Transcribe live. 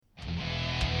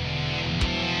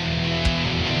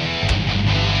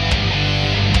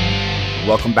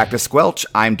welcome back to Squelch.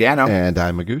 I'm Dano. And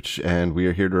I'm Magooch, and we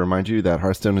are here to remind you that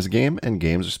Hearthstone is a game, and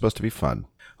games are supposed to be fun.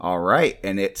 All right,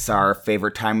 and it's our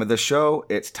favorite time of the show.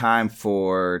 It's time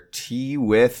for Tea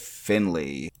with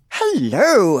Finley.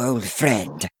 Hello, old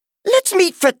friend. Let's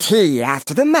meet for tea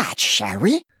after the match, shall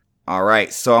we? All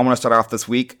right, so I'm going to start off this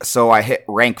week. So I hit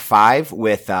rank 5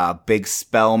 with Big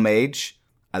Spell Mage.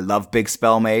 I love Big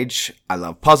Spell Mage. I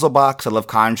love Puzzle Box. I love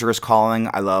Conjurer's Calling.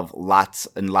 I love lots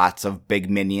and lots of big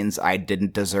minions I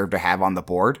didn't deserve to have on the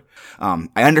board. I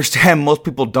understand most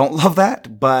people don't love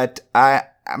that, but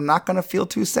I'm not going to feel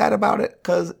too sad about it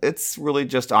because it's really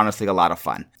just honestly a lot of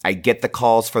fun. I get the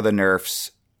calls for the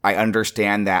nerfs. I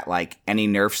understand that like any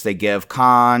nerfs they give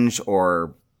Conj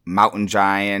or Mountain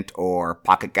Giant or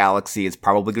Pocket Galaxy is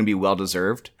probably going to be well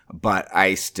deserved, but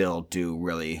I still do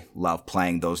really love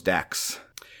playing those decks.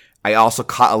 I also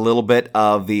caught a little bit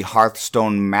of the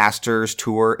Hearthstone Masters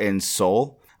Tour in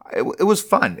Seoul. It was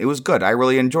fun. It was good. I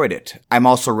really enjoyed it. I'm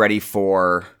also ready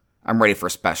for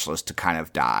Specialist to kind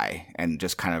of die and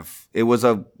just kind of,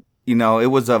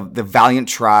 the valiant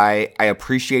try. I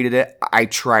appreciated it. I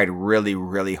tried really,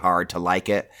 really hard to like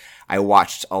it. I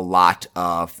watched a lot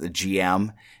of the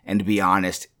GM, and to be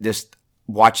honest, just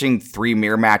watching 3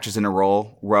 mirror matches in a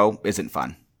row isn't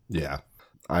fun. Yeah.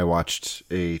 I watched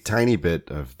a tiny bit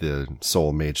of the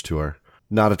Soul Mage Tour.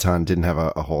 Not a ton, didn't have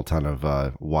a whole ton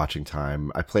of watching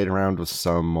time. I played around with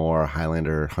some more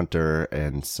Highlander Hunter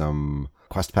and some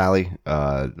Quest Pally,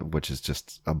 which is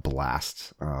just a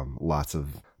blast. Lots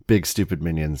of big stupid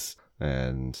minions,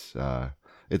 and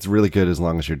it's really good as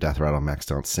long as your Death Rattle mechs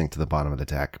don't sink to the bottom of the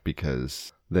deck,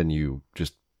 because then you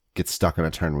just get stuck on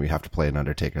a turn where you have to play an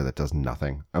Undertaker that does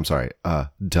nothing. I'm sorry,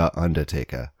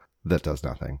 Undertaker that does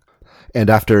nothing. And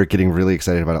after getting really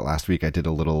excited about it last week, I did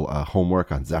a little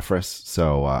homework on Zephyrus.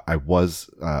 So I was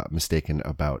mistaken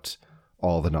about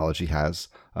all the knowledge he has.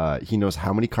 He knows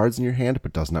how many cards in your hand,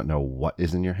 but does not know what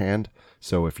is in your hand.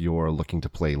 So if you're looking to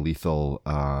play lethal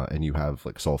and you have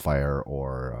like Soulfire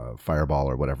or Fireball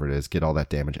or whatever it is, get all that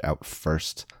damage out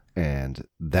first and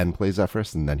then play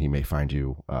Zephyrus, and then he may find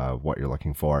you what you're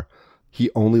looking for. He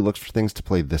only looks for things to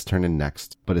play this turn and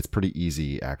next, but it's pretty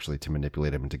easy, actually, to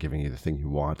manipulate him into giving you the thing you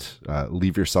want.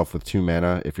 Leave yourself with 2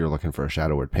 mana if you're looking for a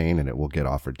Shadow Word Pain, and it will get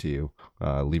offered to you.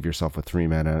 Leave yourself with 3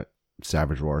 mana.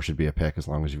 Savage Roar should be a pick as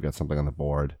long as you've got something on the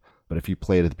board. But if you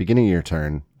play it at the beginning of your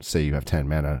turn, say you have 10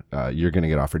 mana, you're going to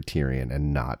get offered Tyrion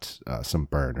and not some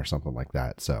burn or something like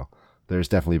that. So there's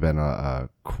definitely been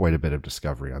quite a bit of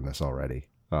discovery on this already.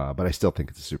 But I still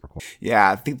think it's super cool.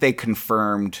 Yeah, I think they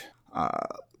confirmed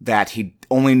that he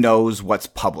only knows what's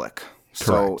public. Correct.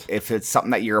 So if it's something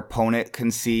that your opponent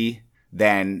can see,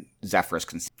 then Zephyrus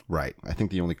can see. Right. I think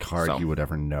the only card you would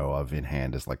ever know of in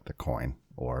hand is like the coin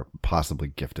or possibly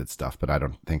gifted stuff, but I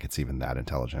don't think it's even that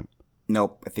intelligent.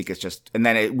 Nope. I think it's just, and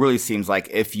then it really seems like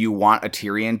if you want a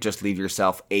Tyrion, just leave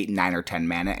yourself 8, 9, or 10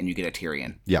 mana and you get a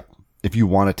Tyrion. Yep. If you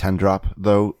want a 10 drop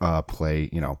though, play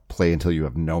until you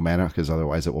have no mana, because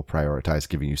otherwise it will prioritize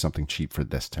giving you something cheap for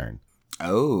this turn.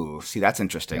 Oh, see, that's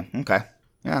interesting. Yeah. Okay.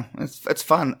 Yeah, it's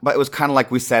fun. But it was kind of like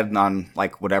we said on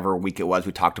like whatever week it was,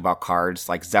 we talked about cards.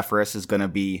 Like Zephyrus is going to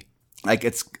be like,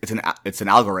 it's an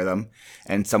algorithm,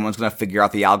 and someone's going to figure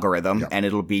out the algorithm. Yep. And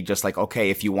it'll be just like, okay,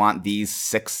 if you want these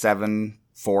 6, 7,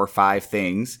 4, 5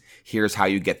 things, here's how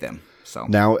you get them. So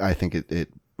now I think it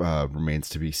remains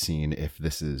to be seen if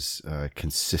this is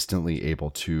consistently able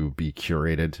to be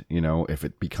curated, if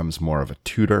it becomes more of a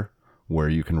tutor where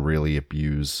you can really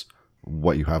abuse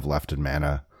what you have left in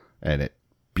mana and it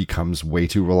becomes way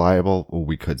too reliable.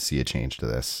 We could see a change to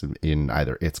this in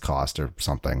either its cost or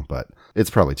something, but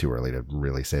it's probably too early to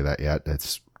really say that yet.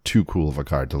 It's too cool of a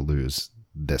card to lose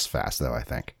this fast, though, I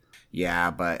think.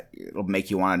 Yeah, but it'll make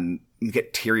you want to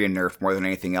get Tyrion nerfed more than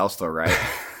anything else, though, right?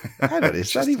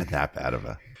 It's not even that bad of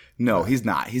a... No, he's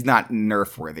not. He's not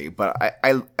nerf worthy, but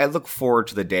I look forward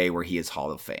to the day where he is Hall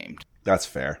of Famed. That's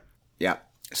fair. Yeah.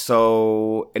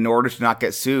 So, in order to not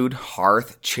get sued,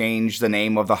 Hearth changed the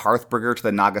name of the Hearthburger to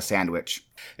the Naga Sandwich.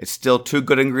 It's still 2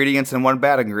 good ingredients and 1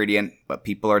 bad ingredient, but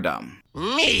people are dumb.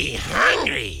 Me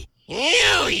hungry.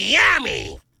 You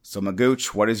yummy. So,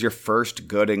 Magooch, what is your first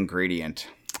good ingredient?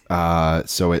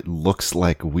 So it looks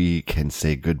like we can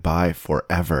say goodbye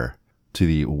forever to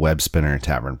the Web Spinner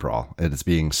Tavern Brawl. It is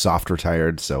being soft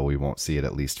retired, so we won't see it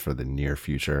at least for the near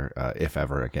future, if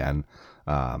ever again.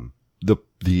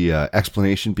 The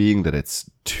explanation being that it's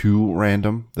too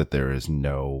random, that there is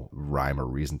no rhyme or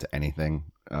reason to anything,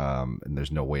 and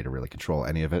there's no way to really control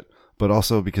any of it, but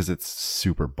also because it's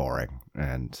super boring,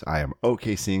 and I am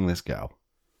okay seeing this go.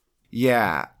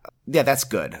 Yeah. Yeah, that's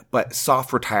good. But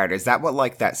soft retired, is that what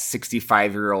like that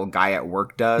 65-year-old guy at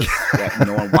work does that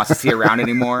no one wants to see around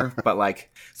anymore? But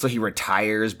like, so he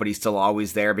retires, but he's still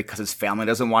always there because his family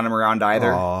doesn't want him around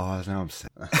either? Oh, no, I'm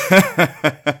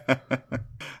sad.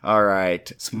 All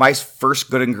right. So my first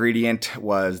good ingredient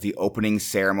was the opening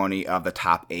ceremony of the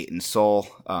top 8 in Seoul.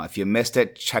 If you missed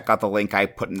it, check out the link I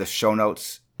put in the show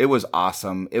notes. It was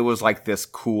awesome. It was like this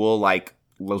cool, like,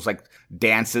 those like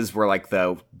dances where like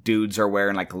the dudes are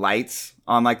wearing like lights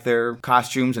on like their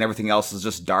costumes and everything else is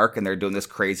just dark and they're doing this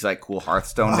crazy like cool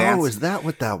Hearthstone dance. Oh, is that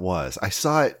what that was? I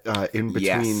saw it in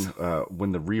between Yes.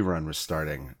 when the rerun was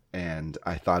starting, and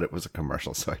I thought it was a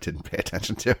commercial, so I didn't pay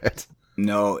attention to it.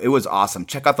 No, it was awesome.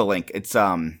 Check out the link. It's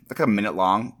like a minute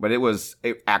long, but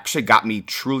it actually got me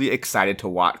truly excited to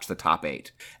watch the top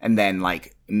 8. And then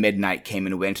like midnight came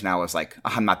and went and I was like,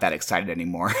 I'm not that excited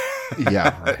anymore.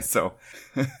 Yeah, right. So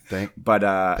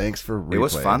Thanks for replays. It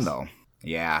was fun though.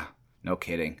 Yeah, no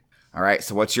kidding. All right,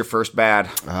 so what's your first bad?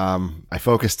 I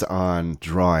focused on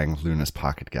drawing Luna's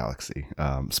Pocket Galaxy.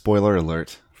 Spoiler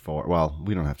alert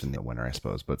we don't have to know the winner, I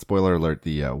suppose, but spoiler alert,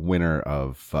 the winner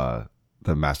of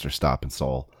the Master Stop in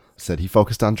Seoul said he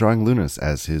focused on drawing Lunas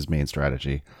as his main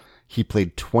strategy. He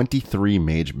played 23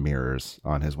 mage mirrors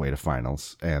on his way to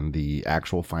finals, and the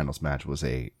actual finals match was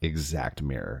a exact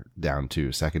mirror down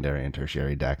to secondary and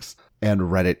tertiary decks. And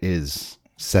Reddit is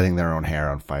setting their own hair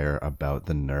on fire about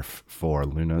the nerf for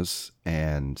Lunas.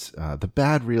 And the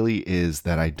bad really is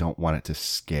that I don't want it to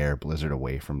scare Blizzard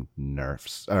away from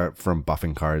nerfs, or from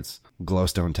buffing cards.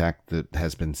 Glowstone tech that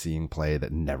has been seeing play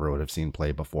that never would have seen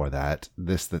play before that.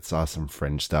 This that saw some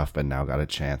fringe stuff but now got a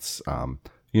chance.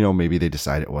 Maybe they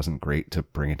decide it wasn't great to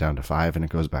bring it down to 5 and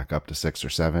it goes back up to 6 or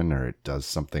 7, or it does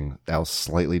something else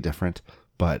slightly different.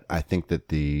 But I think that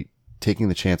taking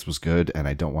the chance was good, and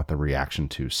I don't want the reaction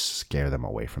to scare them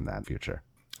away from that in future.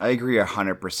 I agree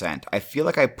 100%. I feel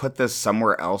like I put this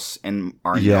somewhere else in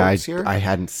our notes here. I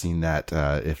hadn't seen that,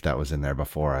 if that was in there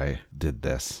before I did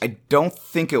this. I don't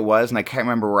think it was, and I can't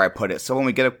remember where I put it. So when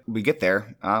we get there, we get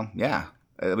there. I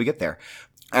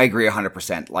agree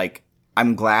 100%. Like,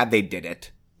 I'm glad they did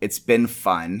it. It's been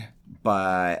fun,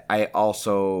 but I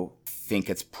also think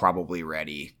it's probably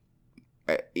ready.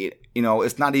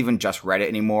 It's not even just Reddit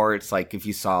anymore. It's like if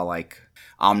you saw like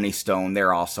Omnistone,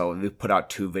 they put out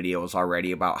 2 videos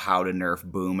already about how to nerf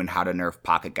Boom and how to nerf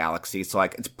Pocket Galaxy. So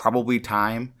like it's probably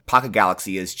time. Pocket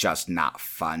Galaxy is just not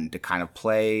fun to kind of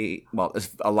play. Well,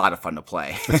 it's a lot of fun to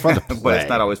play. It's fun to play, but it's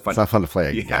not always fun. It's not fun to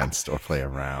play against or play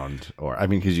around,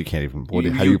 because you can't even.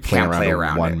 How do you play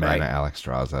around one mana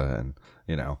Alexstrasza and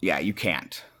Yeah, you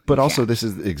can't. But also, this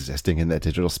is existing in that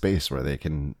digital space where they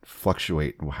can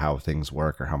fluctuate how things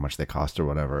work or how much they cost or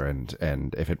whatever.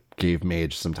 And if it gave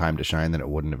Mage some time to shine that it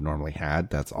wouldn't have normally had,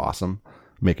 that's awesome.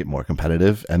 Make it more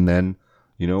competitive. And then,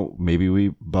 maybe we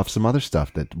buff some other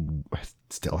stuff that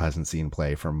still hasn't seen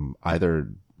play from either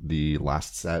the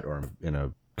last set or in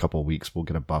a couple weeks. We'll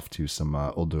get a buff to some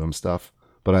Uldum stuff.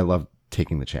 But I love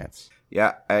taking the chance.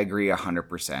 Yeah, I agree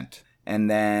 100%. And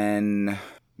then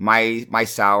my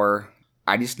sour...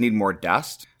 I just need more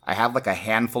dust. I have like a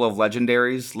handful of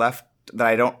legendaries left that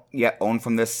I don't yet own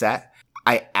from this set.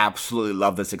 I absolutely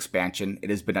love this expansion. It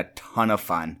has been a ton of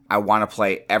fun. I want to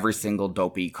play every single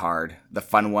dopey card. The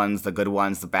fun ones, the good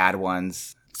ones, the bad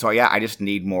ones. So yeah, I just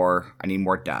need more. I need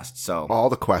more dust. So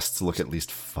all the quests look at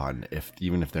least fun,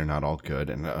 even if they're not all good,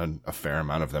 and a fair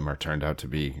amount of them are turned out to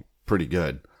be pretty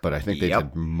good. But I think they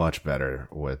did much better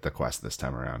with the quest this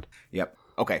time around. Yep.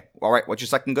 Okay. All right. What's your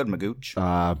second good, Magooch?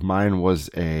 Mine was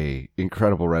a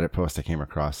incredible Reddit post I came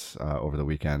across over the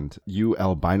weekend.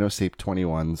 Albinosape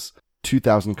 21's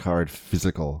 2,000 card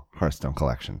physical Hearthstone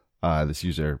collection. This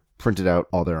user printed out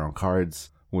all their own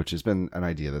cards, which has been an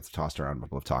idea that's tossed around.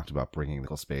 People have talked about bringing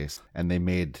the space, and they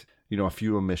made a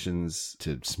few omissions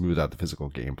to smooth out the physical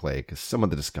gameplay, because some of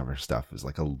the Discover stuff is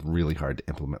like really hard to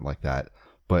implement like that.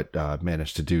 But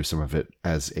managed to do some of it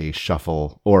as a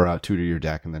shuffle or tutor your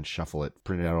deck and then shuffle it,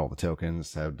 print out all the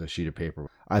tokens, have the sheet of paper.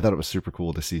 I thought it was super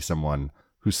cool to see someone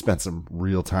who spent some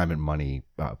real time and money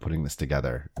putting this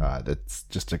together. That's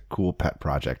just a cool pet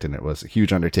project, and it was a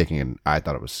huge undertaking, and I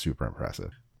thought it was super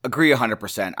impressive. Agree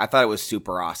 100%. I thought it was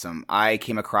super awesome. I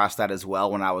came across that as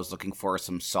well when I was looking for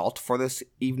some salt for this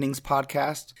evening's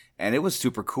podcast, and it was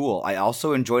super cool. I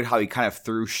also enjoyed how he kind of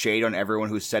threw shade on everyone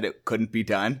who said it couldn't be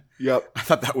done. Yep. I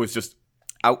thought that was just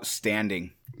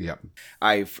outstanding. Yep.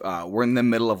 We're in the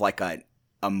middle of like a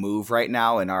move right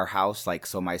now in our house. Like,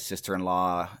 so my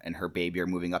sister-in-law and her baby are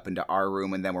moving up into our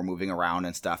room, and then we're moving around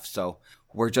and stuff. So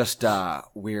we're just,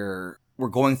 we're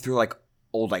going through like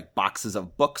old like boxes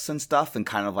of books and stuff and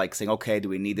kind of like saying, okay, do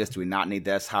we need this? Do we not need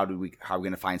this? How are we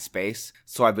going to find space?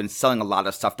 So I've been selling a lot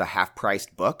of stuff to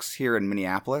half-priced books here in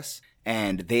Minneapolis,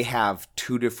 and they have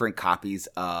 2 different copies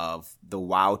of the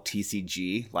WoW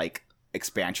TCG like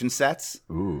expansion sets.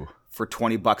 Ooh. For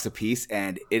 $20 a piece,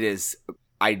 and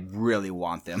I really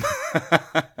want them.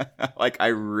 Like, I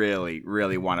really,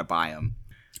 really want to buy them.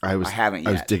 I haven't yet.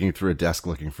 I was digging through a desk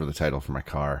looking for the title for my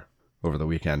car over the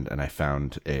weekend, and I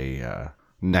found a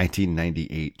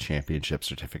 1998 championship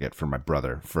certificate for my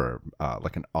brother for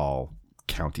like an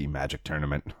all-county Magic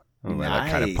tournament. Nice.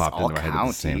 That kind of popped into my head.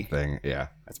 The same thing. Yeah.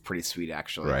 That's pretty sweet,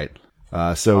 actually. Right.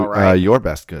 So your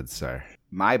best good, sir.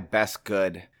 My best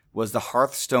good was the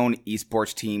Hearthstone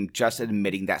esports team just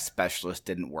admitting that Specialist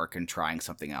didn't work and trying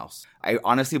something else. I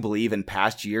honestly believe in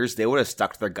past years, they would have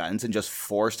stuck to their guns and just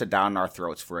forced it down our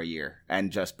throats for a year and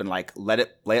just been like, let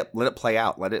it play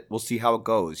out. We'll see how it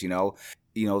goes.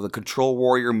 The Control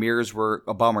Warrior mirrors were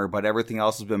a bummer, but everything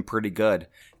else has been pretty good.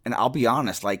 And I'll be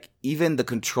honest, like even the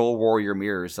Control Warrior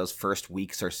mirrors, those first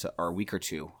weeks or a week or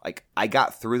two, like I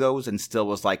got through those and still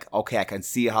was like, okay, I can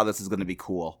see how this is going to be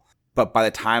cool. But by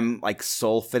the time like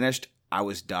Soul finished, I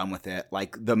was done with it.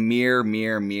 Like the mirror,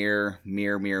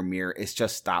 it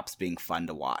just stops being fun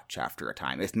to watch after a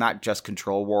time. It's not just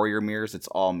Control Warrior mirrors, it's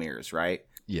all mirrors, right?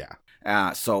 Yeah.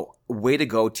 So way to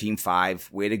go, Team 5.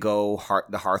 Way to go,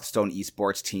 the Hearthstone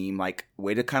esports team. Like,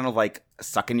 way to kind of like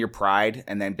suck in your pride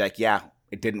and then be like, yeah,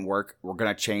 it didn't work. We're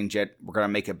going to change it. We're going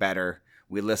to make it better.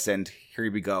 We listened. Here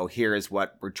we go. Here is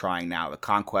what we're trying now. The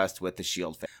Conquest with the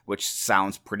Shield, which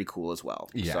sounds pretty cool as well.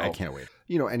 Yeah, I can't wait.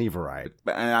 Any variety.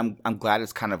 And I'm glad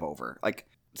it's kind of over. Like,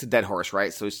 it's a dead horse,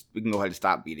 right? So we can go ahead and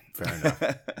stop beating. Fair enough.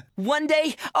 One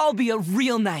day, I'll be a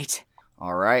real knight.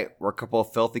 All right. We're a couple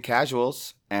of filthy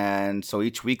casuals. And so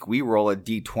each week we roll a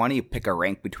D20, pick a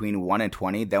rank between 1 and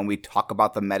 20. Then we talk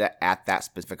about the meta at that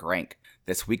specific rank.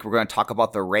 This week we're going to talk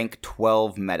about the rank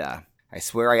 12 meta. I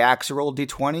swear I actually rolled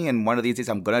D20, and one of these days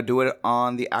I'm going to do it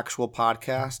on the actual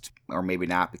podcast. Or maybe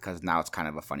not, because now it's kind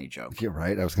of a funny joke. You're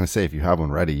right. I was going to say, if you have one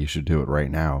ready, you should do it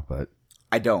right now, but...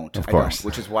 I don't. Of course.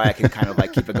 Which is why I can kind of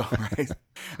like keep it going, right?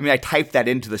 I mean, I typed that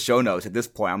into the show notes. At this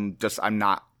point, I'm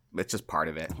not... It's just part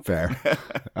of it. Fair.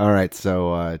 All right.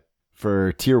 So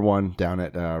for tier 1 down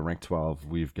at rank 12,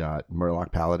 we've got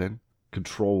Murloc Paladin,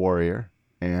 Control Warrior,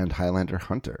 and Highlander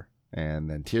Hunter. And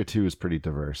then tier 2 is pretty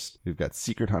diverse. We've got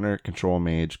Secret Hunter, Control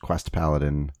Mage, Quest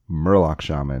Paladin, Murloc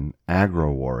Shaman,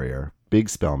 Aggro Warrior, Big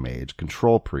Spell Mage,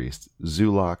 Control Priest,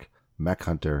 Zulok, Mech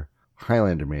Hunter,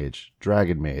 Highlander Mage,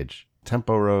 Dragon Mage,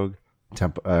 Tempo Rogue,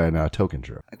 and Token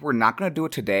Druid. Like, we're not going to do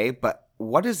it today, but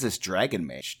what is this Dragon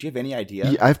Mage? Do you have any idea?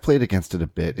 Yeah, I've played against it a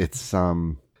bit. It's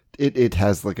it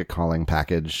has like a calling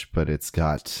package, but it's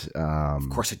got of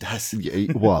course it does.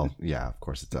 Yeah, of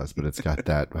course it does. But it's got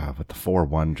that with the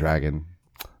 4/1 dragon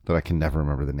that I can never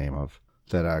remember the name of,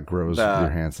 that grows with your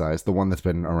hand size. The one that's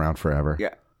been around forever.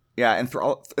 Yeah. And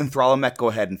Thralamek, go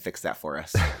ahead and fix that for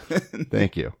us.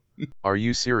 Thank you. Are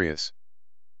you serious?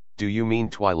 Do you mean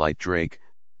Twilight Drake,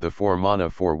 the 4 mana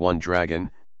 4/1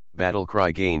 dragon?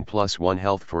 Battlecry gain +1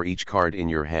 health for each card in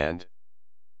your hand.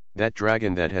 That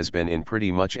dragon that has been in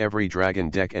pretty much every dragon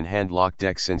deck and handlock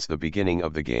deck since the beginning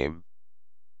of the game.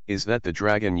 Is that the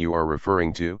dragon you are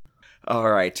referring to? All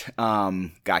right.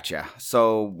 Gotcha.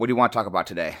 So what do you want to talk about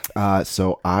today?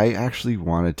 So I actually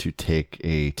wanted to take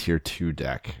a tier 2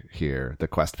 deck here, the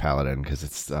Quest Paladin, because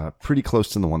it's pretty close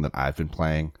to the one that I've been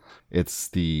playing. It's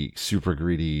the super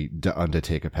greedy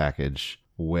Undertaker package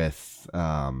with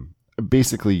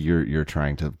basically you're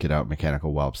trying to get out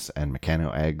mechanical whelps and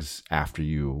mechano eggs after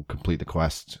you complete the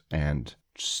quest and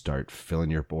start filling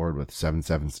your board with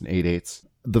 7/7s and 8/8s.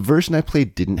 The version I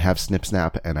played didn't have Snip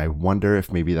Snap, and I wonder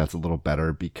if maybe that's a little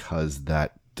better because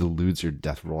that dilutes your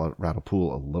death rattle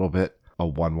pool a little bit. A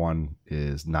 1/1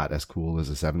 is not as cool as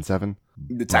a 7/7.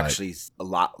 It's actually a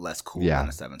lot less cool than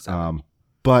a 7/7.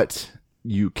 But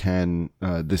you can,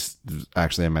 this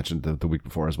actually I mentioned the week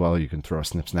before as well, you can throw a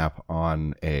Snip Snap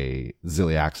on a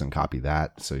Ziliax and copy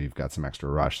that. So you've got some extra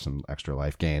rush, some extra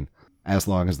life gain, as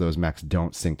long as those mechs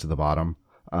don't sink to the bottom.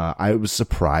 I was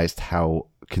surprised how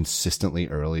consistently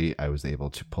early I was able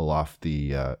to pull off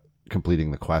the completing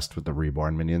the quest with the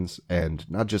Reborn minions, and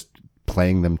not just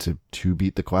playing them to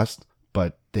beat the quest,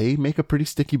 but they make a pretty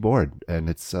sticky board, and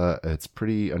it's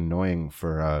pretty annoying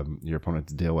for your opponent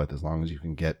to deal with as long as you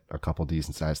can get a couple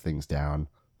decent sized things down.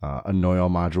 A Noil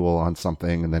module on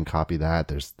something and then copy that.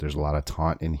 There's a lot of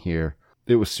taunt in here.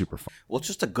 It was super fun. Well, it's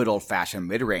just a good old fashioned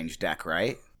mid range deck,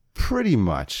 right? Pretty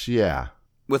much, yeah.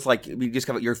 With you just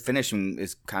got your finishing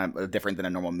is kind of different than a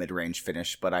normal mid-range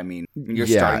finish, but I mean, when you're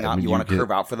Yeah, starting I out, mean, you want to you curve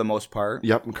out for the most part.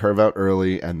 Yep, and curve out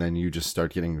early, and then you just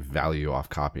start getting value off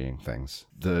copying things.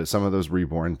 Some of those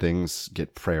reborn things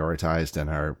get prioritized and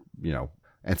are,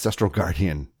 Ancestral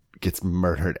Guardian gets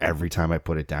murdered every time I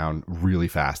put it down really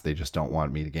fast. They just don't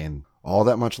want me to gain all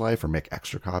that much life or make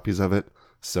extra copies of it.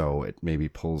 So it maybe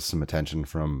pulls some attention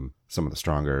from some of the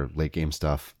stronger late game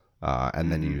stuff.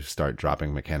 And then you start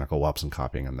dropping mechanical whelps and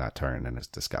copying them that turn, and it's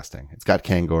disgusting. It's got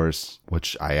Kangors,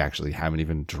 which I actually haven't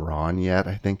even drawn yet,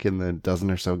 I think, in the dozen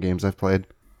or so games I've played.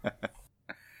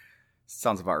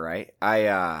 Sounds about right.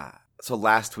 So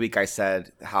last week I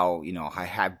said how, I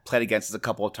had played against it a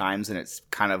couple of times and it's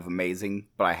kind of amazing,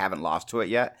 but I haven't lost to it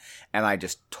yet. And I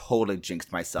just totally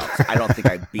jinxed myself. I don't think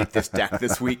I beat this deck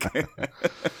this week.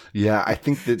 Yeah, I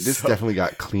think that this definitely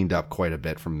got cleaned up quite a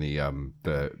bit from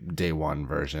the day one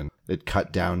version. It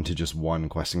cut down to just one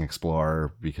Questing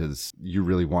Explorer because you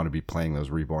really want to be playing those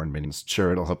Reborn minions.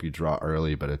 Sure, it'll help you draw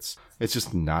early, but it's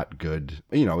just not good.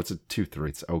 It's a 2/3.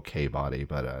 It's okay body,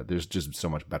 but there's just so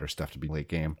much better stuff to be late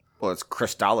game. Well, it's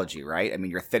Crystology, right? I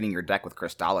mean, you're thinning your deck with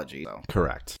Crystology. So.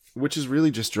 Correct. Which is really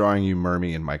just drawing you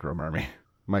Murmy and Micro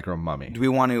Mummy. Do we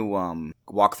want to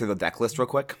walk through the deck list real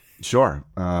quick? Sure.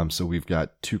 So we've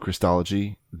got 2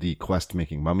 Crystology, the quest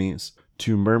making mummies,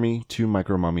 2 Murmy, 2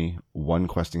 Micro Mummy, 1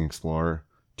 Questing Explorer,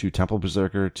 2 Temple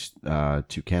Berserker,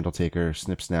 2 Candle Taker,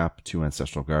 Snip Snap, 2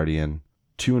 Ancestral Guardian,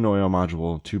 2 Noyo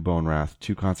Module, 2 Bone Wrath,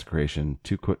 2 Consecration,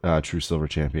 2 True Silver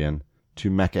Champion,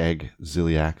 2 Mech Egg,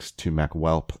 Ziliax, 2 Mech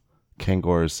Whelp,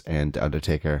 Kangors, and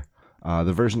Undertaker.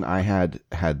 The version I had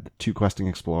 2 Questing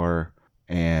Explorer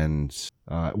and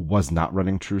was not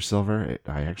running True Silver.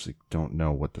 I actually don't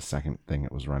know what the second thing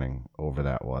it was running over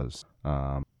that was.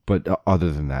 But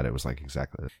other than that, it was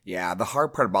exactly it. Yeah, the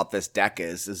hard part about this deck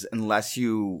is unless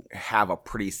you have a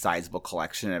pretty sizable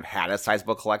collection and have had a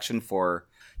sizable collection for,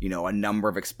 a number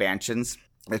of expansions,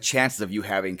 the chances of you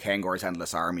having Kangor's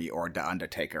Endless Army or The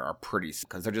Undertaker are pretty,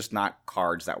 because they're just not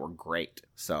cards that were great.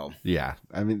 So yeah,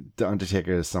 I mean, The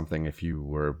Undertaker is something if you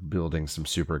were building some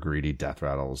super greedy Death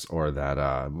Rattles, or that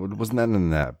wasn't that in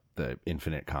the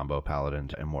Infinite Combo Paladin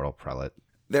to Immortal Prelate.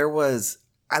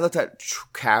 I looked at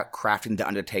crafting The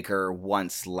Undertaker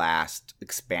once last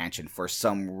expansion for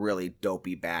some really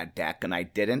dopey bad deck, and I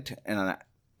didn't, and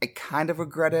I kind of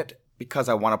regret it because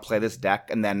I want to play this deck,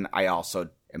 and then I also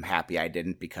am happy I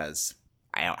didn't because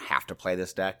I don't have to play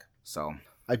this deck. So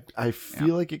I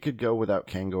feel like it could go without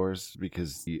Kangors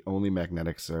because the only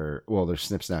magnetics are, well, there's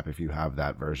Snip Snap if you have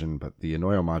that version, but the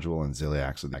Anoyo Module and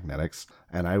Ziliax are magnetics,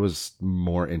 and I was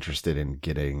more interested in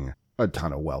getting a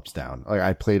ton of whelps down.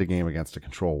 I played a game against a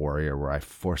Control Warrior where I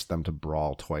forced them to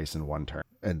brawl twice in one turn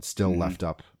and still left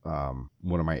up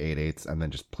one of my 8/8s and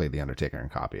then just played the Undertaker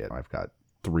and copy it. I've got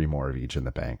 3 more of each in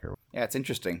the bank. Yeah, it's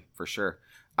interesting for sure.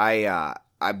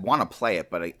 I want to play it,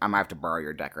 but I might have to borrow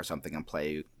your deck or something and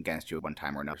play against you one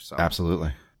time or another. So.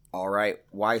 Absolutely. All right.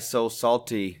 Why so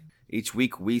salty? Each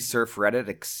week we surf Reddit,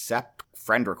 accept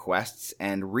friend requests,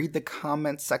 and read the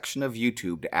comments section of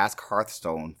YouTube to ask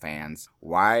Hearthstone fans,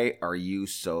 why are you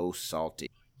so salty?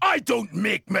 I don't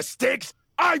make mistakes.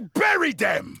 I bury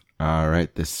them. All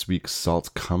right. This week's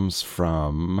salt comes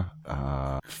from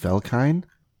Felkine,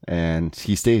 and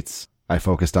he states, I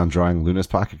focused on drawing Luna's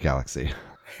Pocket Galaxy.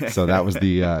 So that was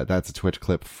that's a Twitch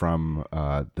clip from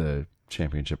the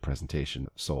championship presentation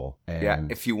of Soul. And yeah,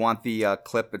 if you want the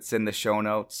clip, it's in the show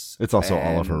notes. It's also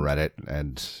all over Reddit,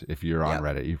 and if you're on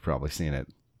Reddit, you've probably seen it.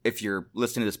 If you're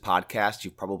listening to this podcast,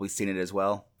 you've probably seen it as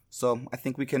well. So I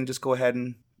think we can just go ahead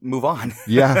and move on.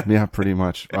 yeah, pretty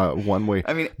much. One way.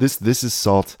 I mean, this is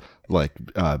salt,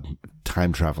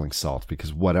 time traveling salt,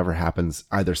 because whatever happens,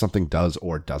 either something does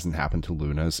or doesn't happen to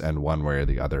Luna's, and one way or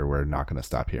the other, we're not going to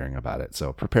stop hearing about it.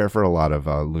 So prepare for a lot of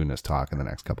Luna's talk in the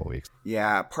next couple of weeks.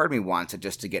 Yeah, part of me wants it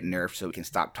just to get nerfed so we can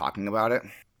stop talking about it.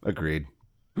 Agreed.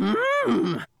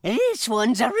 This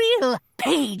one's a real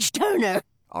page turner.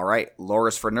 All right, lore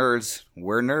is for nerds.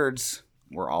 We're nerds.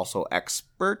 We're also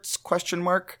experts, ?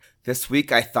 This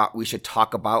week, I thought we should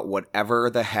talk about whatever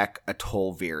the heck a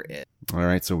Tol'Vir is. All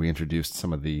right, so we introduced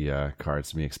some of the cards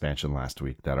from the expansion last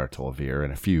week that are Tol'Vir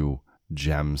and a few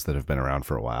gems that have been around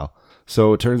for a while.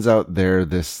 So it turns out they're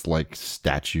this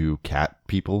statue cat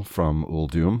people from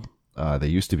Uldum. They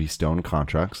used to be stone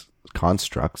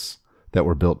constructs that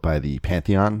were built by the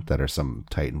Pantheon, that are some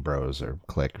Titan Bros or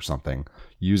Clique or something,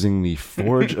 using the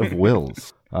Forge of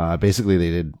Wills. Basically, they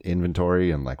did inventory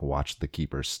and watched the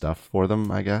keeper's stuff for them,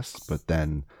 I guess. But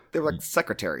then they're like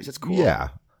secretaries. It's cool. Yeah.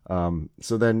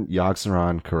 So then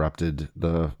Yogg-Saron corrupted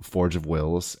the Forge of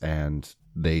Wills, and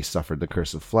they suffered the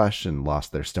curse of flesh and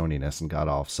lost their stoniness and got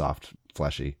all soft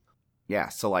fleshy. Yeah,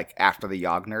 so like after the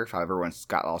Yogg nerf, how everyone's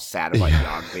got all sad about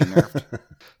Yogg being nerfed.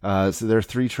 So there are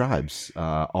 3 tribes.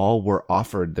 All were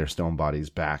offered their stone bodies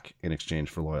back in exchange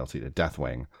for loyalty to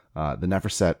Deathwing. The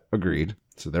Neverset agreed,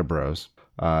 so they're bros.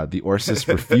 The Orsis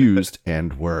refused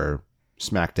and were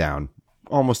smacked down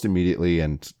almost immediately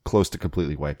and close to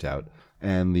completely wiped out.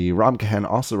 And the Ramkehen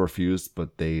also refused,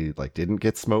 but they didn't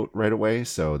get smote right away,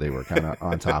 so they were kind of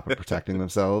on top of protecting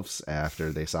themselves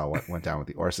after they saw what went down with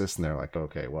the Orsis, and they're like,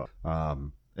 okay, well.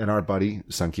 And our buddy,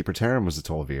 Sunkeeper Terran, was a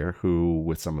Tol'Vir who,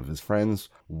 with some of his friends,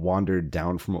 wandered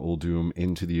down from Uldum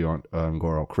into the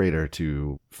Ungoro crater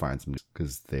to find some,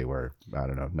 because they were, I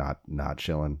don't know, not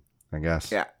chilling, I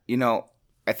guess. Yeah,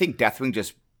 I think Deathwing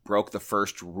just broke the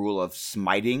first rule of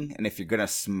smiting, and if you're gonna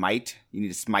smite, you need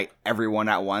to smite everyone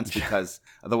at once, because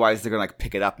otherwise they're gonna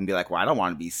pick it up and be like, well, I don't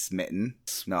want to be smitten.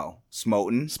 No,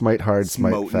 smoten. Smite hard,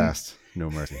 smite fast, no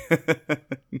mercy.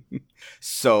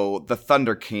 So the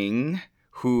Thunder King,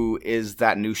 who is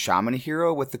that new shaman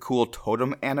hero with the cool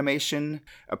totem animation,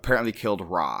 apparently killed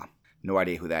Ra. No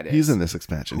idea who that is. He's in this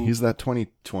expansion. He's that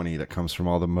 2020 that comes from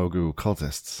all the Mogu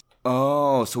cultists.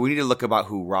 Oh, so we need to look about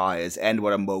who Ra is and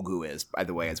what a Mogu is, by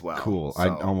the way, as well. Cool. So, I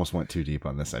almost went too deep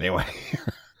on this anyway.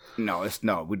 No,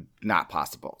 not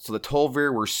possible. So the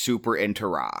Tol'Vir were super into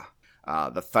Ra.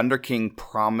 The Thunder King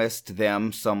promised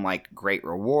them some great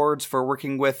rewards for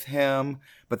working with him,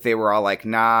 but they were all like,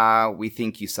 nah, we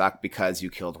think you suck because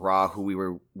you killed Ra, who we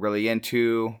were really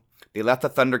into. They left the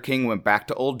Thunder King, went back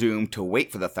to Uldum to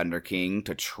wait for the Thunder King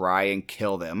to try and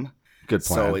kill them. Good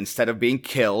plan. So instead of being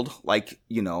killed,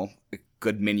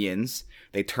 good minions,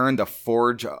 they turned the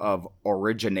Forge of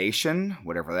Origination,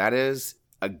 whatever that is,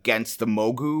 against the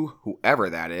Mogu, whoever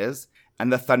that is,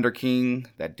 and the Thunder King,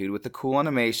 that dude with the cool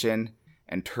animation,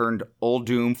 and turned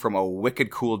Uldum from a wicked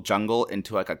cool jungle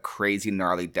into a crazy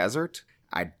gnarly desert.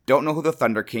 I don't know who the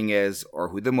Thunder King is, or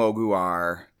who the Mogu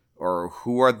are, or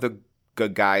who are the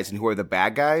good guys and who are the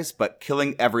bad guys, but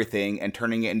killing everything and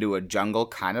turning it into a jungle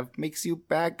kind of makes you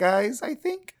bad guys, I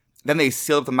think. Then they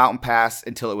sealed up the mountain pass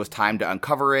until it was time to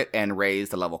uncover it and raise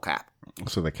the level cap.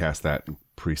 So they cast that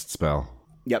priest spell.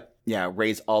 Yep. Yeah,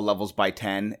 raise all levels by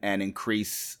 10 and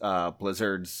increase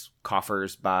Blizzard's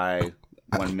coffers by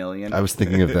 1 million. I was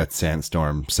thinking of that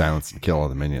sandstorm, silence and kill all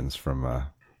the minions from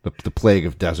the plague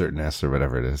of desertness or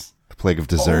whatever it is. The plague of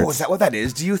deserts. Oh, is that what that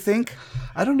is, do you think?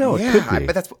 I don't know. Yeah, it could be. I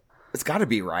bet it's got to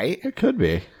be, right? It could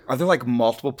be. Are there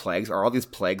multiple plagues? Are all these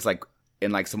plagues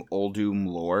in some Uldum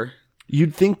lore?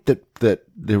 You'd think that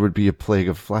there would be a plague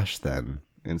of flesh then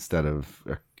instead of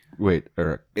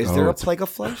is there a plague of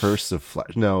flesh? Curse of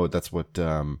flesh. No, that's what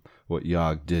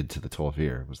Yogg did to the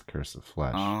Tol'Vir was the curse of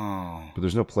flesh. Oh, but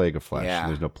there's no plague of flesh. Yeah.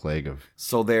 There's no plague of.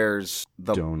 So there's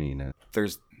the stoniness.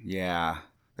 There's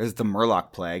the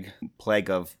Murloc plague. Plague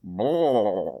of.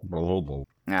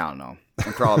 I don't know.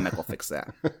 I'm sure Mick will fix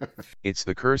that. It's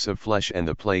the curse of flesh and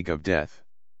the plague of death.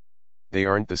 They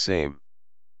aren't the same.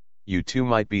 You two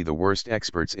might be the worst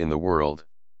experts in the world.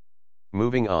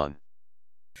 Moving on.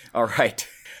 All right.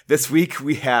 This week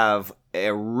we have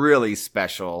a really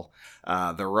special,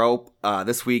 the rope.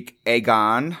 This week,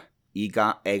 Aegon. Do you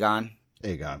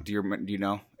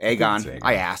know? Aegon.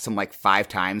 I asked him 5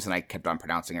 times and I kept on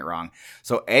pronouncing it wrong.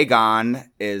 So Aegon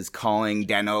is calling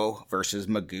Dano versus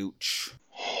Magooch.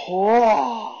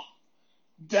 Oh,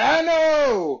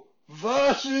 Dano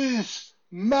versus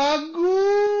Magooch.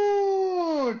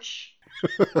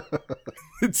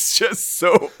 It's just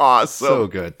so awesome. So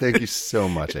good. Thank you so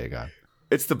much, Aegon.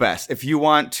 It's the best. If you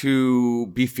want to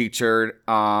be featured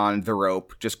on The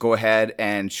Rope, just go ahead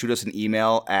and shoot us an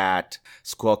email at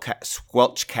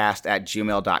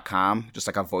squelchcast@gmail.com, just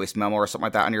a voice memo or something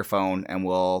like that on your phone, and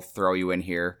we'll throw you in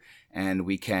here, and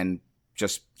we can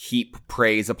just heap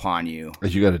praise upon you.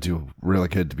 You got to do really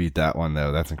good to beat that one,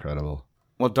 though. That's incredible.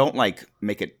 Well, don't make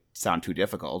it sound too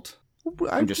difficult.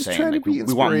 I'm just saying, trying to be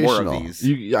we want more of these.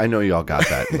 I know you all got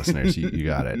that, listeners. You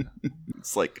got it.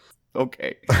 It's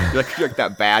okay. You're like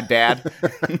that bad dad.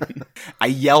 I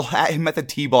yell at him at the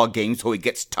t-ball game so he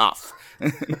gets tough.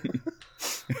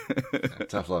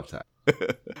 Tough love time.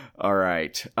 All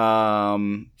right.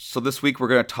 So this week we're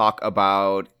going to talk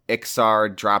about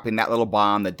Iksar dropping that little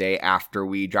bomb the day after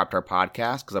we dropped our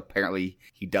podcast, because apparently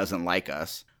he doesn't like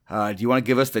us. Do you want to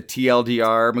give us the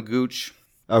TLDR, Magooch?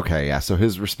 Okay, yeah, so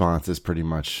his response is pretty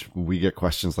much, we get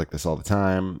questions like this all the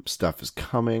time. Stuff is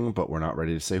coming, but we're not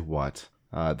ready to say what.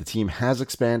 The team has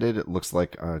expanded. It looks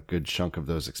like a good chunk of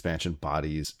those expansion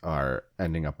bodies are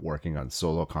ending up working on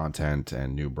solo content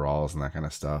and new brawls and that kind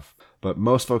of stuff. But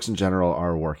most folks in general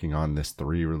are working on this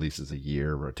 3 releases a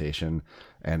year rotation.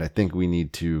 And I think we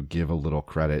need to give a little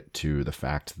credit to the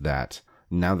fact that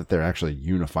now that they're actually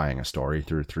unifying a story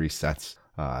through 3 sets,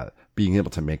 being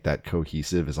able to make that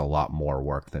cohesive is a lot more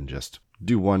work than just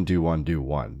do one, do one, do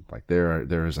one. Like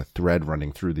there is a thread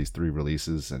running through these 3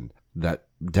 releases, and that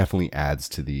definitely adds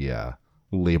to the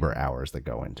labor hours that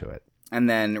go into it. And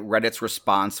then Reddit's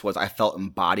response was, I felt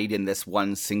embodied in this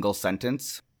one single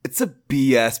sentence. It's a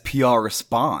BS PR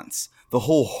response. The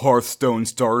whole Hearthstone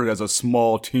started as a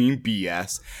small team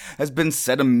BS has been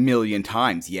said a million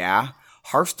times, yeah?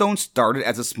 Hearthstone started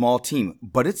as a small team,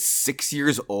 but it's 6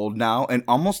 years old now and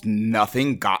almost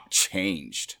nothing got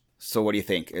changed. So what do you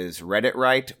think? Is Reddit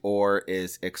right or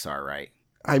is Iksar right?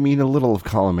 I mean, a little of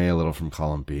column A, a little from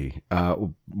column B.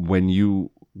 When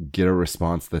you get a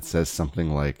response that says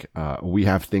something like, we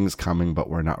have things coming, but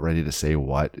we're not ready to say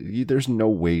what, there's no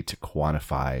way to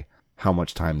quantify how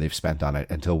much time they've spent on it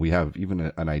until we have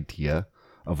even an idea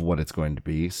of what it's going to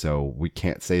be. So we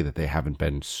can't say that they haven't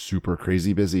been super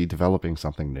crazy busy developing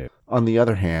something new. On the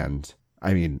other hand,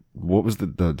 I mean, what was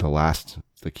the last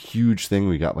huge thing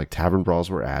we got? Like Tavern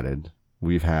Brawls were added.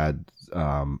 We've had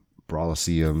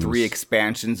Brawliseums. 3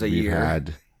 expansions a year.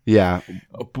 Had, yeah,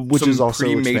 which is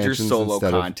also major solo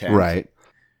content. Right.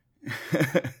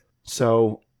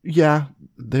 So yeah,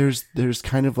 there's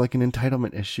kind of like an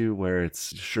entitlement issue where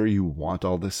it's sure you want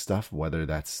all this stuff, whether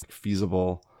that's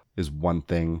feasible is one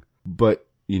thing, but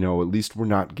at least we're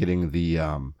not getting the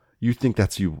you think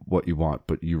that's what you want,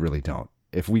 but you really don't.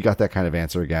 If we got that kind of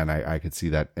answer again, I could see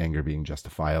that anger being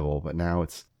justifiable. But now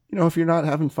it's, if you're not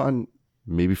having fun,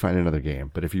 maybe find another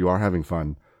game. But if you are having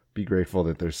fun, be grateful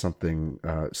that there's something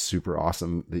super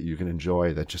awesome that you can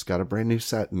enjoy that just got a brand new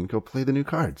set, and go play the new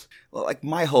cards. Well, like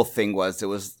my whole thing was, it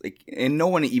was like, and no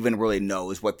one even really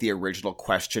knows what the original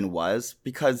question was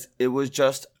because it was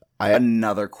just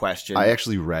another question. I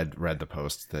actually read the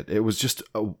post that it was just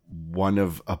one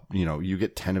of you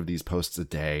get 10 of these posts a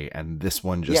day, and this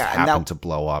one just happened to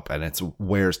blow up, and it's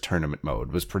where's tournament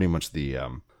mode was pretty much the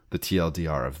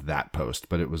TLDR of that post,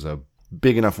 but it was a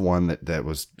big enough one that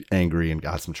was angry and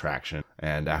got some traction.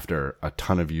 And after a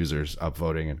ton of users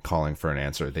upvoting and calling for an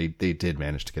answer, they did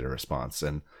manage to get a response.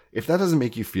 And if that doesn't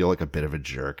make you feel like a bit of a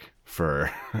jerk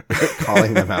for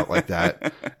calling them out like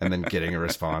that and then getting a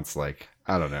response, like,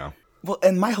 I don't know. Well,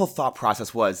 and my whole thought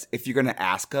process was, if you're going to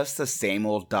ask us the same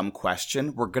old dumb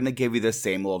question, we're going to give you the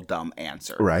same old dumb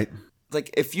answer. Right. Like,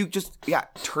 if you just,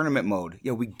 tournament mode.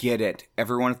 Yeah, we get it.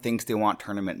 Everyone thinks they want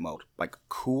tournament mode. Like,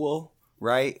 cool,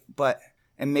 right?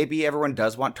 And maybe everyone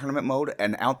does want tournament mode,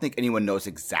 and I don't think anyone knows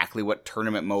exactly what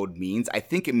tournament mode means. I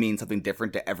think it means something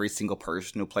different to every single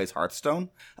person who plays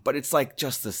Hearthstone. But it's like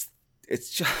just this,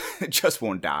 it just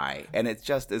won't die. And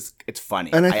it's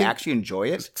funny. And I actually enjoy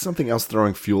it. Something else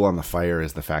throwing fuel on the fire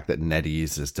is the fact that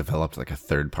NetEase has developed like a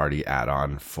third-party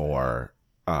add-on for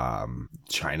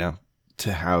China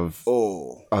to have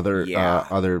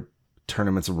other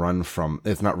tournaments run from.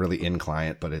 It's not really in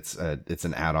client, but it's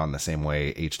an add-on the same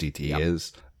way HDT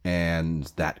is, and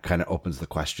that kind of opens the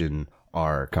question: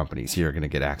 are companies here going to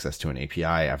get access to an API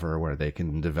ever where they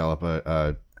can develop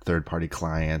a third-party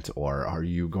client, or are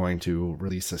you going to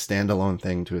release a standalone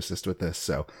thing to assist with this?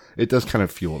 So it does kind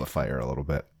of fuel the fire a little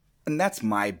bit. And that's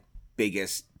my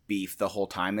biggest beef the whole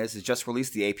time is just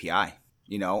release the API.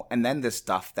 And then this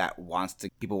stuff that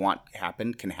people want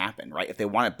happen can happen, right? If they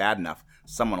want it bad enough,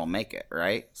 someone will make it,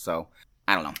 right? So,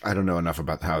 I don't know. I don't know enough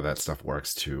about how that stuff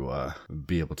works to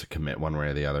be able to commit one way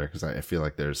or the other, because I feel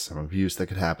like there's some abuse that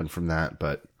could happen from that.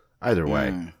 But either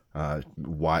way,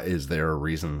 why is there a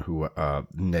reason who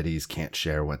NetEase can't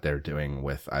share what they're doing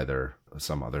with either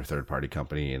some other third-party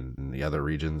company in the other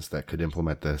regions that could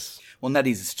implement this? Well,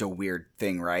 NetEase is such a weird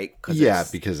thing, right? Because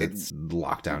it's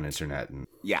lockdown internet. And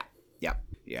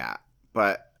Yeah.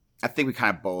 But I think we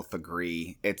kind of both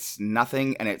agree. It's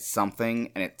nothing and it's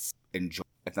something and it's enjoy.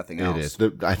 It's nothing else. It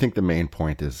is. I think the main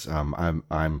point is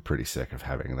I'm pretty sick of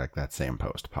having like that same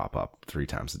post pop up 3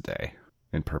 times a day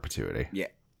in perpetuity.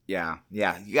 Yeah.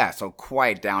 So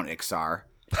quiet down, Iksar.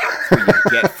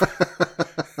 That's what you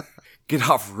get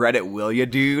off Reddit, will you,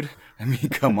 dude? I mean,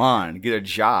 come on, get a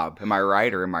job. Am I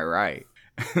right or am I right?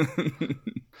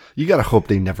 You gotta hope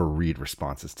they never read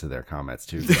responses to their comments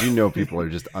too, because people are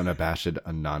just unabashed,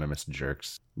 anonymous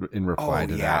jerks in reply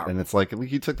to that, and it's like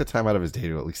he took the time out of his day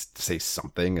to at least say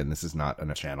something, and this is not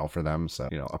a channel for them, so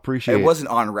appreciate. It wasn't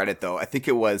on Reddit though. I think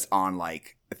it was on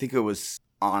like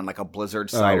a Blizzard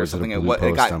site or something.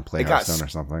 It got on Playhouse or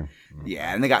something.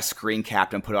 Yeah, and they got screen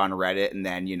capped and put on Reddit, and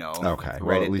then okay.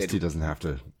 Well, at least he doesn't have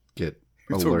to get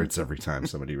alerts every time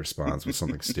somebody responds with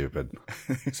something stupid.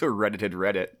 So Reddit did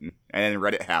Reddit, and then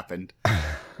Reddit happened.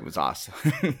 It was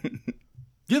awesome.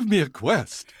 Give me a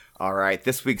quest. All right,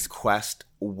 this week's quest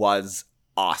was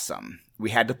awesome. we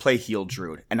had to play Heal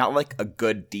Druid. And not like a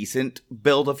good, decent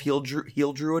build of Heal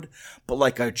Druid, but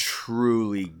like a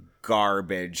truly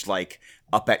garbage, like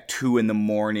up at 2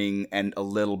 a.m. and a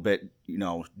little bit,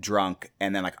 drunk.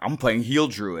 And then like, I'm playing Heal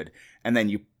Druid. And then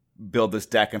you build this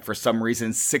deck, and for some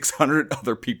reason 600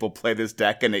 other people play this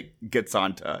deck, and it gets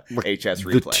onto HS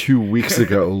Replay. The 2 weeks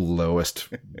ago lowest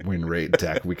win rate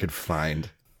deck we could find.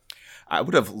 I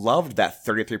would have loved that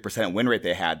 33% win rate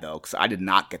they had, though, because I did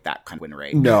not get that kind of win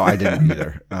rate. No, I didn't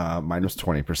either. Mine was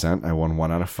 20%. I won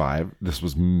 1 out of 5. This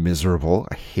was miserable.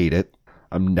 I hate it.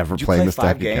 I'm never playing this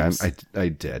deck again. I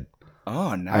did.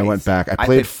 Oh, nice. I went back. I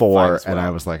played 4, and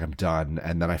I was like, I'm done.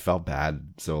 And then I felt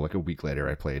bad. So like a week later,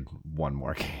 I played 1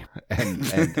 more game and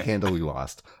handily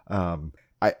lost.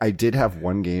 I did have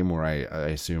one game where I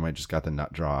assume I just got the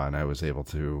nut draw, and I was able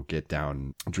to get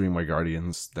down Dreamway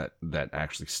Guardians that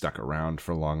actually stuck around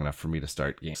for long enough for me to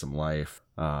start gaining some life,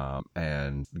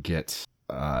 and get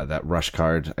that rush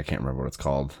card. I can't remember what it's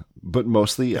called, but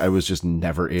mostly I was just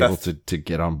never able to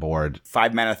get on board.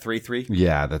 5 mana 3/3.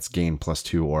 Yeah, that's gain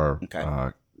 +2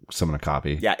 or summon a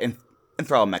copy. Yeah,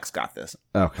 Enthrall Mech's got this.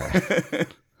 Okay.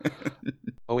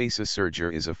 Oasis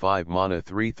Surger is a 5 mana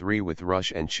 3/3 with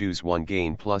rush and choose one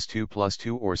gain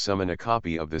 +2/+2 or summon a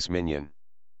copy of this minion.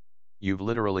 You've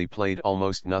literally played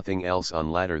almost nothing else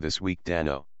on ladder this week,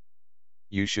 Dano.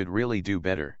 You should really do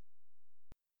better.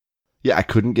 Yeah, I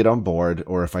couldn't get on board,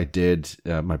 or if I did,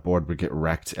 my board would get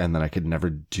wrecked, and then I could never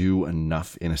do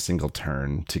enough in a single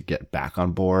turn to get back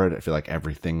on board. I feel like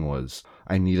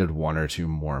I needed 1 or 2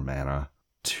 more mana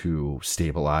to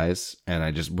stabilize, and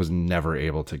I just was never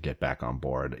able to get back on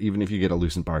board. Even if you get a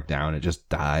Lucent Bark down, it just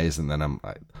dies, and then I'm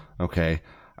like, okay,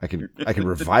 I can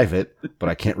revive it, but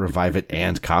I can't revive it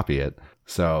and copy it.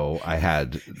 So I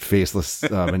had Faceless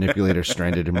Manipulator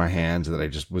stranded in my hands that I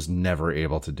just was never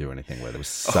able to do anything with. It was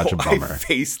such a bummer.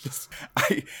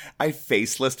 I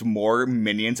faceless more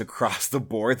minions across the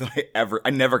board than I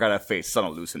never got a face on a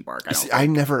Lucent Bark. I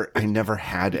never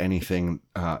had anything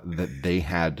that they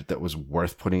had that was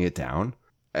worth putting it down.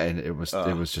 And it was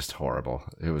just horrible.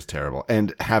 It was terrible.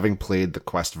 And having played the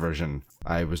quest version,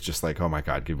 I was just like, oh my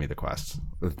God, give me the quest.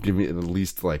 Give me at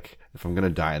least, like, if I'm going to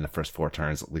die in the first 4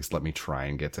 turns, at least let me try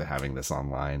and get to having this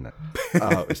online.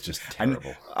 It's just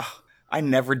terrible. I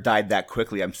never died that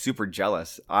quickly. I'm super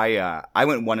jealous. I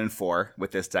went 1-4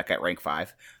 with this deck at rank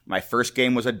 5. My first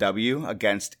game was a W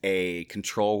against a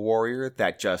control warrior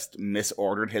that just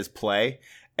misordered his play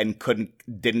and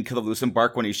didn't kill the Lucent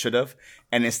Bark when he should have.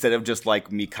 And instead of just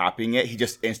like me copying it, he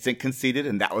just instant conceded,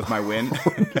 and that was my win.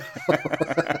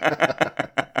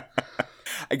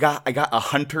 I got a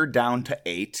hunter down to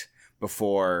 8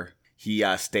 before he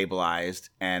stabilized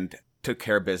and took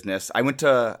care of business. I went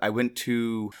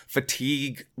to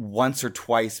fatigue once or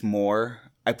twice more.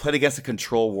 I played against a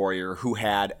control warrior who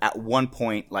had at one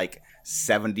point like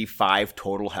 75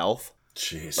 total health.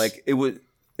 Jeez. Like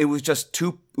it was just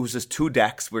two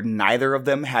decks where neither of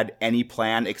them had any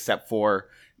plan except for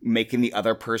making the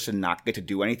other person not get to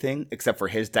do anything, except for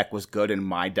his deck was good and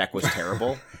my deck was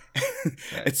terrible.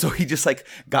 And so he just like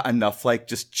got enough like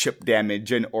just chip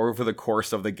damage and over the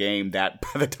course of the game that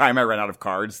by the time I ran out of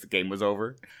cards, the game was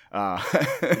over.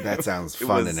 That sounds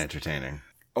fun and entertaining.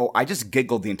 Oh, I just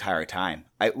giggled the entire time.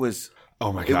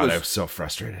 Oh my God, I was so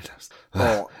frustrated.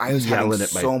 I was yelling at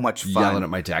so much fun. Yelling at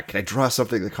my deck. Can I draw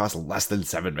something that costs less than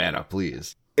 7 mana,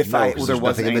 please? There wasn't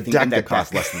nothing in the deck that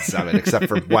costs less than 7, except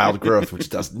for Wild Growth, which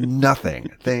does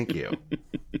nothing. Thank you.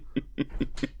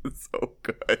 It's so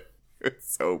good.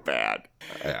 It's so bad.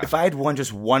 Yeah. If I had won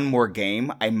just one more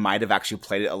game, I might have actually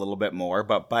played it a little bit more.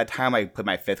 But by the time I played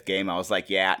my 5th game, I was like,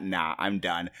 yeah, nah, I'm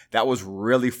done. That was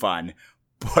really fun.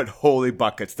 But holy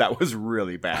buckets, that was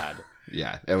really bad.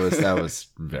 Yeah, that was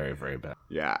very, very bad.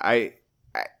 Yeah,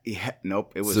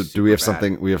 nope, it was. So do we have bad.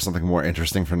 something? We have something more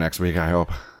interesting for next week, I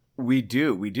hope. We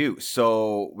do.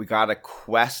 So we got a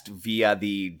quest via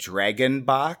the Dragon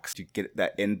Box. You get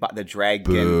that the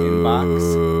Dragon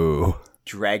Inbox.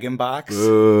 Dragon Box.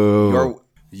 Boo.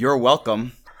 You're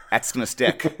welcome. That's gonna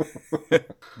stick.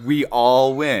 We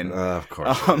all win. Of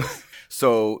course.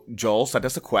 So Joel sent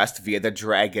us a quest via the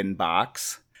Dragon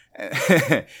Box.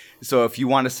 So if you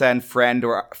want to send Fred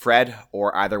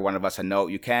or either one of us a note,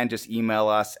 you can just email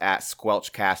us at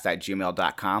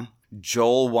squelchcast@gmail.com.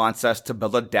 Joel wants us to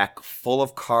build a deck full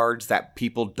of cards that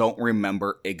people don't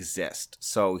remember exist.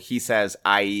 So he says,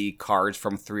 i.e. cards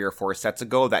from 3 or 4 sets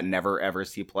ago that never ever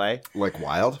see play. Like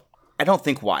Wild? I don't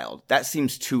think Wild. That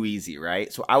seems too easy,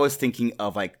 right? So I was thinking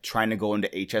of like trying to go into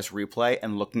HS Replay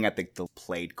and looking at the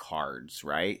played cards,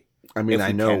 right? I mean,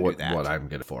 I know what I'm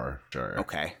good for, sure.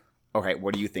 Okay. Okay,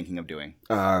 what are you thinking of doing?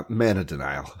 Mana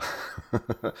Denial.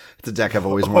 It's a deck I've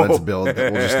always wanted to build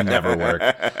that will just never work.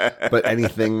 But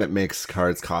anything that makes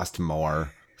cards cost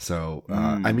more. So,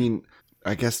 I mean,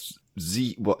 I guess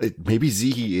maybe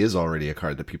Zihi is already a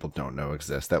card that people don't know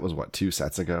exists. That was, 2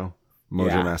 sets ago?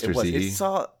 Mojo Master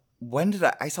Zihi? When did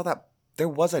I saw that? There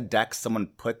was a deck someone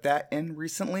put that in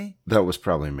recently. That was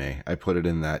probably me. I put it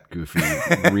in that goofy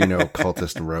Reno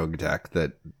Cultist Rogue deck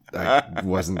that I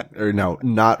wasn't, or no,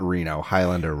 not Reno,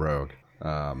 Highlander Rogue.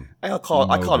 I call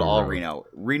it all Rogue. Reno.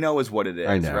 Reno is what it is,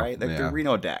 I know, right? They're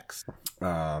Reno decks.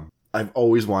 I've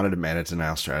always wanted a Mana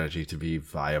Denial strategy to be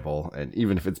viable, and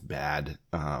even if it's bad,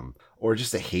 or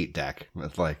just a hate deck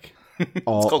with like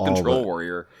all. It's called Control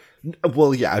Warrior.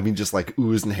 Well, yeah, I mean, just like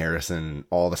Ooze and Harrison,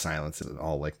 all the silences, and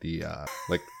all like the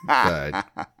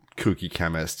kooky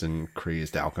chemist and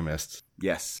crazed alchemists.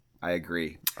 Yes, I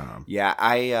agree. I'm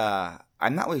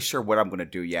not really sure what I'm going to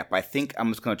do yet, but I think I'm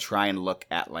just going to try and look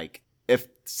at like if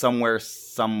somewhere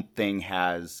something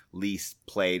has least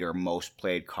played or most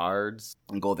played cards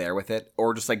and go there with it,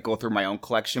 or just like go through my own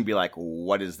collection and be like,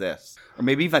 what is this? Or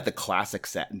maybe even like the classic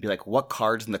set and be like, what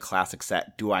cards in the classic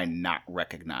set do I not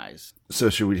recognize? So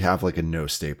should we have like a no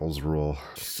staples rule?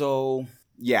 So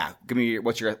yeah, give me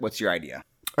what's your idea?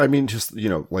 I mean, just,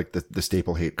 like the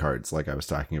staple hate cards, like I was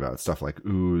talking about, stuff like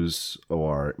Ooze,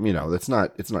 or, it's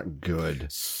not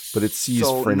good, but it sees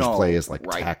fringe play as like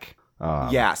tech.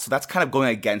 So that's kind of going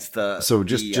against the. So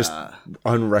just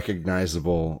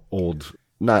unrecognizable old,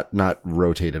 not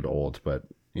rotated old, but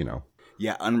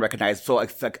Yeah, unrecognizable. So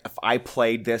if I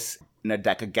played this in a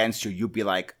deck against you, you'd be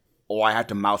like, oh, I have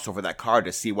to mouse over that card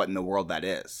to see what in the world that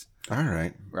is. All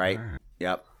right. Right. All right.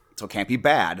 Yep. So it can't be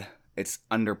bad. It's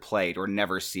underplayed or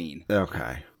never seen.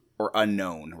 Okay. Or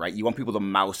unknown, right? You want people to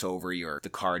mouse over the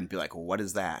card and be like, what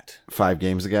is that? 5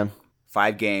 games again?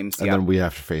 5 games. And then we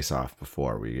have to face off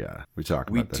before we talk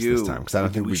about this time. Because I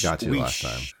don't think we got to last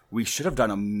time. We should have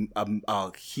done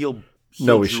a heel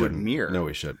no, we shouldn't. Mirror. No,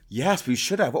 we should. Yes, we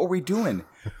should have. What were we doing?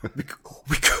 We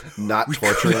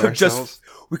torturing ourselves?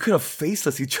 We could have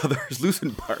faceless each other's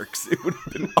Lucent Parks. It would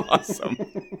have been awesome.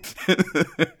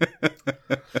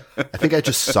 I think I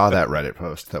just saw that Reddit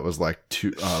post that was like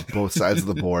both sides of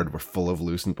the board were full of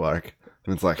Lucent Bark.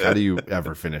 And it's like, how do you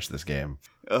ever finish this game?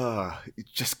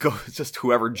 Just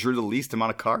whoever drew the least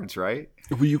amount of cards, right?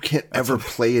 Well, you can't ever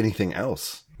play anything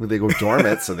else. Well, they go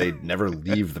dormant, so they never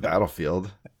leave the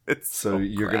battlefield. So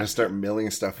you're going to start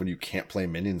milling stuff when you can't play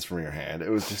minions from your hand. It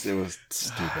was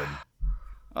stupid.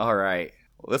 All right.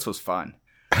 Well, this was fun.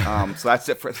 So that's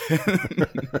it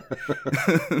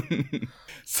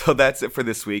for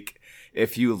this week.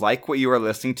 If you like what you are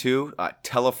listening to,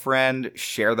 tell a friend,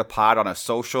 share the pod on a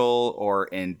social or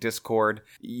in Discord.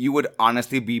 You would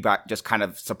honestly be just kind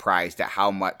of surprised at how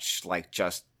much like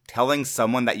just telling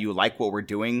someone that you like what we're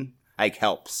doing like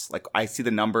helps. Like I see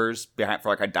the numbers behind for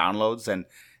like our downloads, and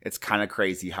it's kind of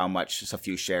crazy how much just a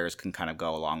few shares can kind of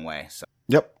go a long way. So.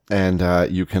 Yep. And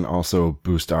you can also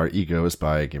boost our egos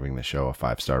by giving the show a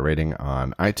 5-star rating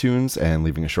on iTunes and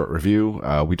leaving a short review.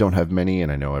 We don't have many,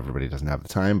 and I know everybody doesn't have the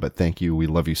time, but thank you. We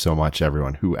love you so much,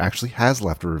 everyone who actually has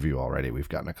left a review already. We've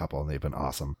gotten a couple, and they've been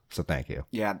awesome. So thank you.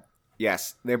 Yeah.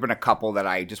 Yes. There have been a couple that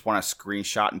I just want to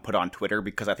screenshot and put on Twitter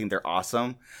because I think they're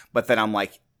awesome. But then I'm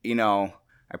like, I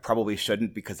probably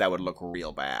shouldn't because that would look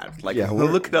real bad. Like, yeah,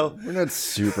 we're not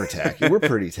super tacky. We're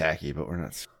pretty tacky, but we're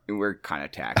not. We're kind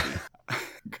of tacky.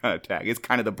 It's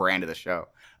kind of the brand of the show.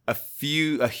 A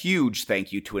huge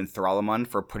thank you to Enthralamon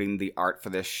for putting the art for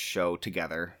this show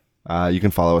together. You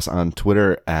can follow us on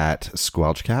Twitter at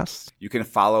Squelchcast. You can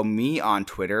follow me on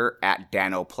Twitter at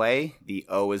DanoPlay. The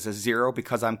O is a 0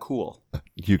 because I'm cool.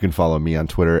 You can follow me on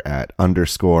Twitter at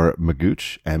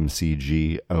 _Magooch,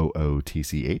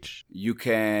 MCGOOTCH. You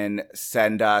can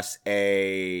send us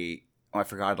I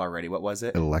forgot it already. What was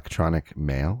it? Electronic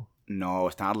mail? No,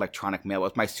 it's not electronic mail. It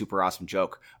was my super awesome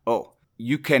joke. Oh,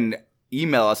 you can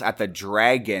email us at the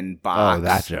Dragon Box. Oh,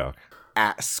 that joke.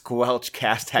 At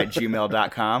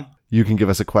squelchcast@gmail.com. You can give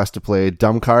us a quest to play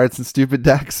dumb cards and stupid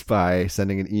decks by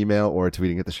sending an email or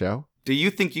tweeting at the show. Do you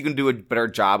think you can do a better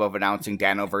job of announcing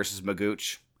Dano versus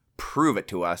Magooch? Prove it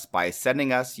to us by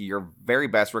sending us your very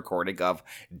best recording of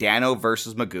Dano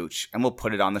versus Magooch, and we'll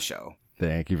put it on the show.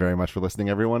 Thank you very much for listening,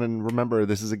 everyone. And remember,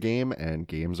 this is a game, and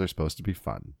games are supposed to be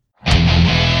fun.